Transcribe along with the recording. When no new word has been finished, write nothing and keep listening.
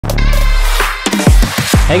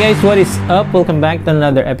Hey guys, what is up? Welcome back to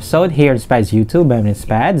another episode here at Spads YouTube. I'm in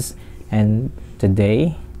Spads, and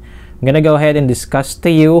today I'm gonna go ahead and discuss to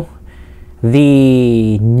you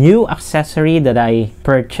the new accessory that I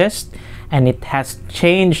purchased, and it has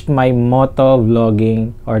changed my moto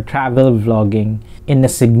vlogging or travel vlogging in a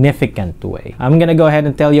significant way. I'm gonna go ahead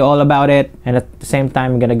and tell you all about it, and at the same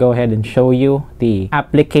time I'm gonna go ahead and show you the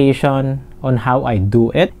application on how I do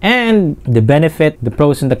it and the benefit, the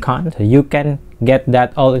pros and the cons. So you can get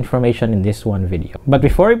that all information in this one video. But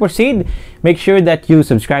before we proceed, make sure that you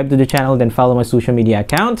subscribe to the channel, then follow my social media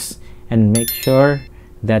accounts, and make sure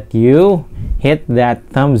that you hit that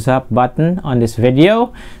thumbs up button on this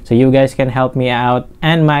video so you guys can help me out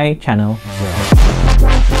and my channel grow.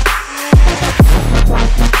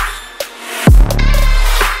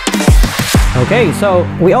 Okay, so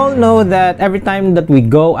we all know that every time that we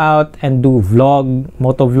go out and do vlog,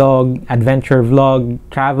 moto vlog, adventure vlog,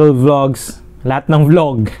 travel vlogs, lahat ng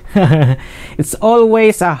vlog, it's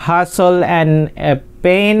always a hustle and a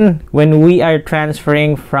pain when we are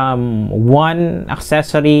transferring from one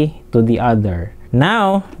accessory to the other.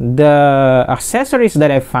 Now, the accessories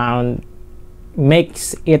that I found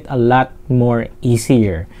makes it a lot more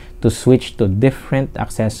easier to switch to different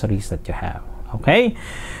accessories that you have. Okay,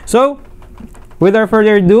 so without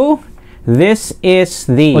further ado, this is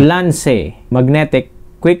the Ulanzi magnetic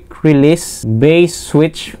quick release base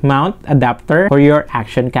switch mount adapter for your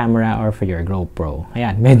action camera or for your GoPro.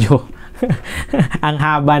 Ayan, medyo ang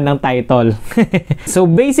haba ng title. So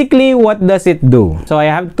basically, what does it do? So I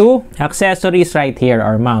have two accessories right here,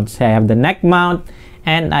 or mounts. I have the neck mount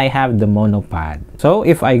and I have the monopod. So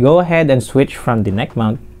if I go ahead and switch from the neck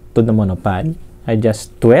mount to the monopod, I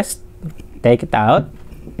just twist, take it out,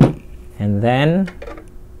 and then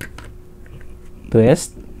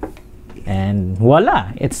twist, and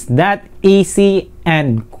voila! It's that easy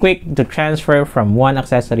and quick to transfer from one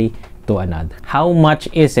accessory to another. How much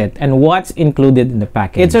is it and what's included in the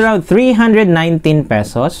package? It's around 319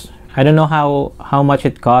 pesos. I don't know how much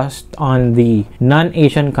it costs on the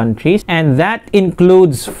non-Asian countries, and that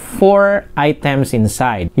includes 4 items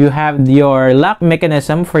inside. You have your lock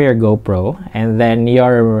mechanism for your GoPro, and then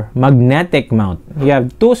your magnetic mount. You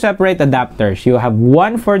have 2 separate adapters. You have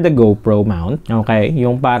one for the GoPro mount, okay,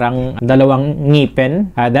 yung parang dalawang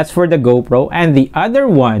ngipin, that's for the GoPro, and the other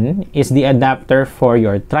one is the adapter for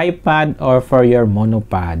your tripod or for your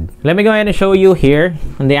monopod. Let me go ahead and show you here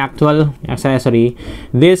on the actual accessory.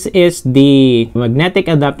 This is the magnetic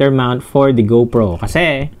adapter mount for the GoPro.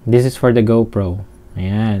 Kasi this is for the GoPro.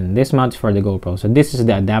 Ayan, this mount is for the GoPro. So this is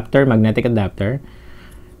the adapter, magnetic adapter.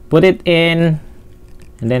 Put it in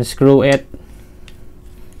and then screw it,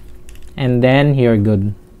 and then you're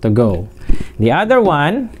good to go. The other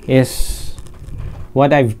one is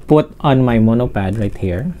what I've put on my monopod right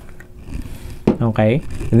here. Okay,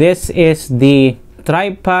 this is the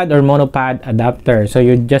tripod or monopod adapter. So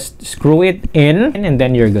you just screw it in and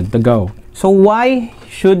then you're good to go. So why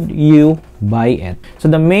should you buy it? So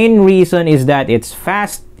the main reason is that it's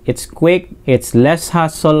fast, it's quick, it's less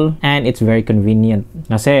hassle, and it's very convenient.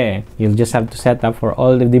 Kasi you'll just have to set up for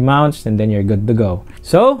all of the mounts and then you're good to go.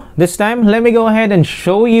 So this time, let me go ahead and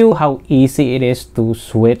show you how easy it is to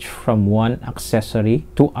switch from one accessory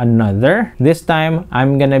to another. This time,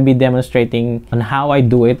 I'm gonna be demonstrating on how I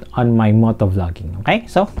do it on my moto vlogging. Okay,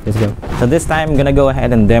 so let's go. So this time, I'm gonna go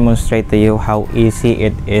ahead and demonstrate to you how easy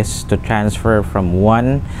it is to transfer from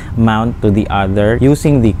one mount to the other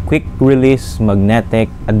using the quick release magnetic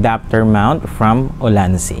adapter mount from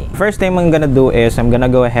Ulanzi. First thing I'm gonna do is I'm gonna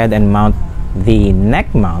go ahead and mount the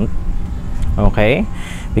neck mount, okay,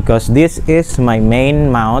 because this is my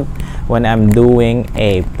main mount when I'm doing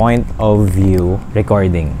a point of view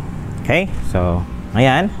recording. Okay, so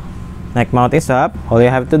ayan, neck mount is up. All you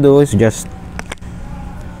have to do is just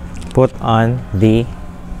put on the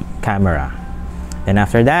camera. Then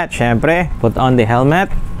after that, syempre, put on the helmet,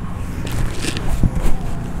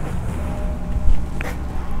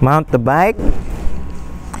 mount the bike,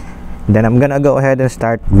 then I'm gonna go ahead and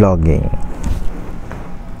start vlogging.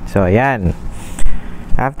 So ayan,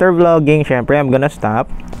 after vlogging, syempre I'm gonna stop.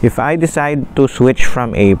 If I decide to switch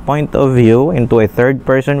from a point of view into a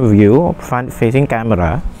third-person view, front-facing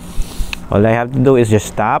camera, all I have to do is just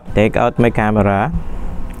stop, take out my camera,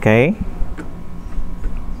 okay,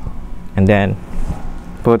 and then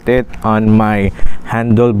put it on my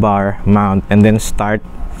handlebar mount, and then start,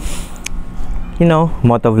 you know,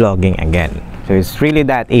 moto vlogging again. So it's really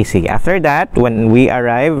that easy. After that, when we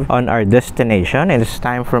arrive on our destination, it's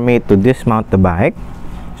time for me to dismount the bike.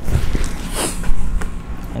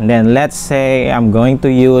 And then let's say I'm going to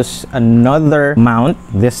use another mount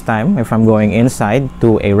this time if I'm going inside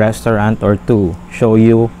to a restaurant or to show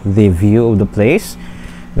you the view of the place.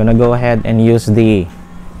 I'm gonna go ahead and use the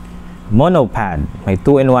monopad, my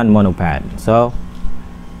 2-in-1 monopad. So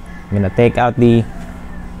I'm gonna take out the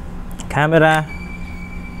camera,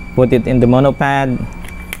 put it in the monopad,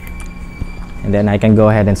 and then I can go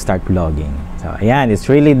ahead and start vlogging. So ayan, it's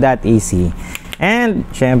really that easy. And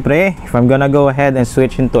syempre, if I'm gonna go ahead and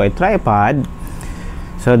switch into a tripod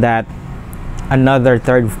so that another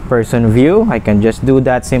third-person view, I can just do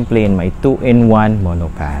that simply in my 2-in-1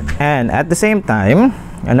 monopad. And at the same time,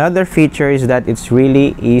 another feature is that it's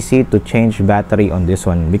really easy to change battery on this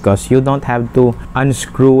one because you don't have to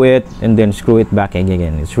unscrew it and then screw it back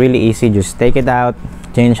again. It's really easy. Just take it out,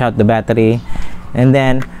 change out the battery, and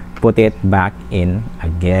then put it back in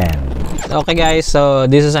again. Okay guys, so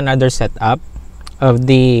this is another setup of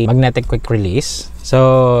the magnetic quick release.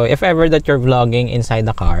 So if ever that you're vlogging inside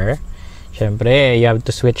the car, syempre you have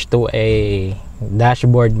to switch to a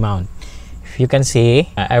dashboard mount. If you can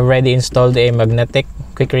see, I already installed a magnetic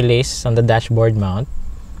quick release on the dashboard mount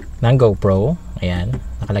ng GoPro. Ayan,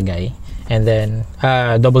 nakalagay. And then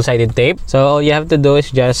double-sided tape. So all you have to do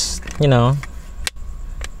is just, you know,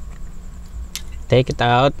 take it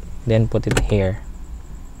out, then put it here.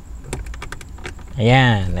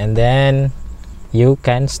 Ayan, and then you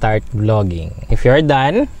can start vlogging. If you're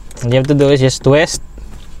done, all you have to do is just twist,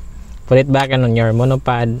 put it back on your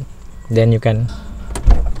monopad, then you can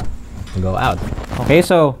go out. Okay,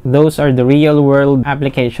 so those are the real world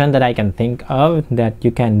application that I can think of that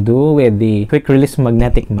you can do with the quick release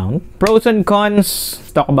magnetic mount. Pros and cons.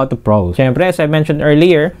 Let's talk about the pros. Syempre, as I mentioned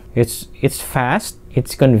earlier, it's fast,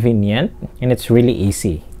 it's convenient, and it's really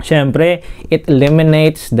easy. Syempre, it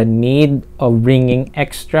eliminates the need of bringing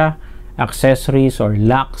extra accessories or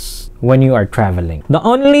locks when you are traveling. The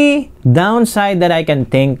only downside that I can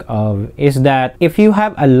think of is that if you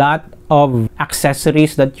have a lot of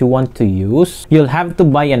accessories that you want to use, you'll have to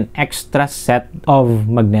buy an extra set of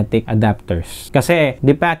magnetic adapters. Kasi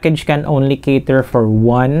the package can only cater for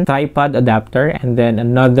one tripod adapter and then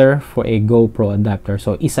another for a GoPro adapter.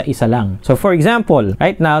 So isa-isa lang. So for example,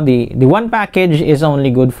 right now the one package is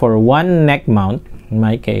only good for one neck mount in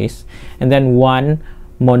my case, and then one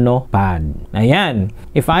monopad. Ayan.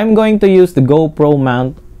 If I'm going to use the GoPro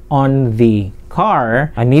mount on the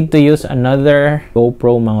car, I need to use another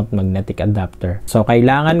GoPro mount magnetic adapter. So,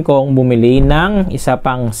 kailangan kong bumili ng isa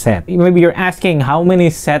pang set. Maybe you're asking, how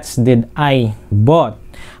many sets did I bought?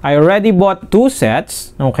 I already bought 2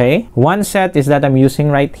 sets, okay? One set is that I'm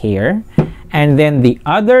using right here. And then the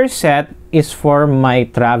other set is for my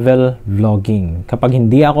travel vlogging. Kapag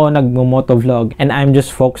hindi ako nagmo-motovlog and I'm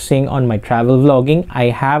just focusing on my travel vlogging,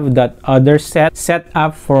 I have that other set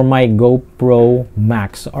up for my GoPro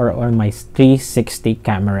Max or my 360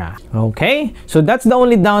 camera. Okay? So that's the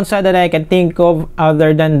only downside that I can think of.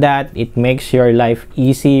 Other than that, it makes your life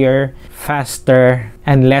easier, faster,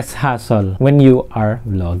 and less hassle when you are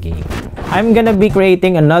vlogging. I'm gonna be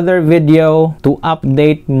creating another video to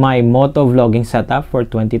update my motovlogging setup for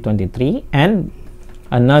 2023 and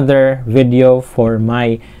another video for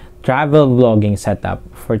my travel vlogging setup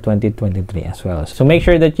for 2023 as well. So make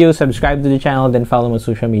sure that you subscribe to the channel, then follow my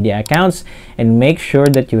social media accounts, and make sure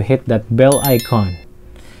that you hit that bell icon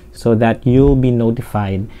so that you'll be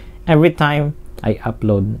notified every time I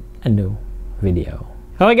upload a new video.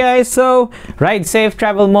 Okay guys, so ride safe,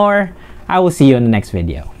 travel more. I will see you in the next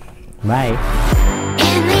video. Bye.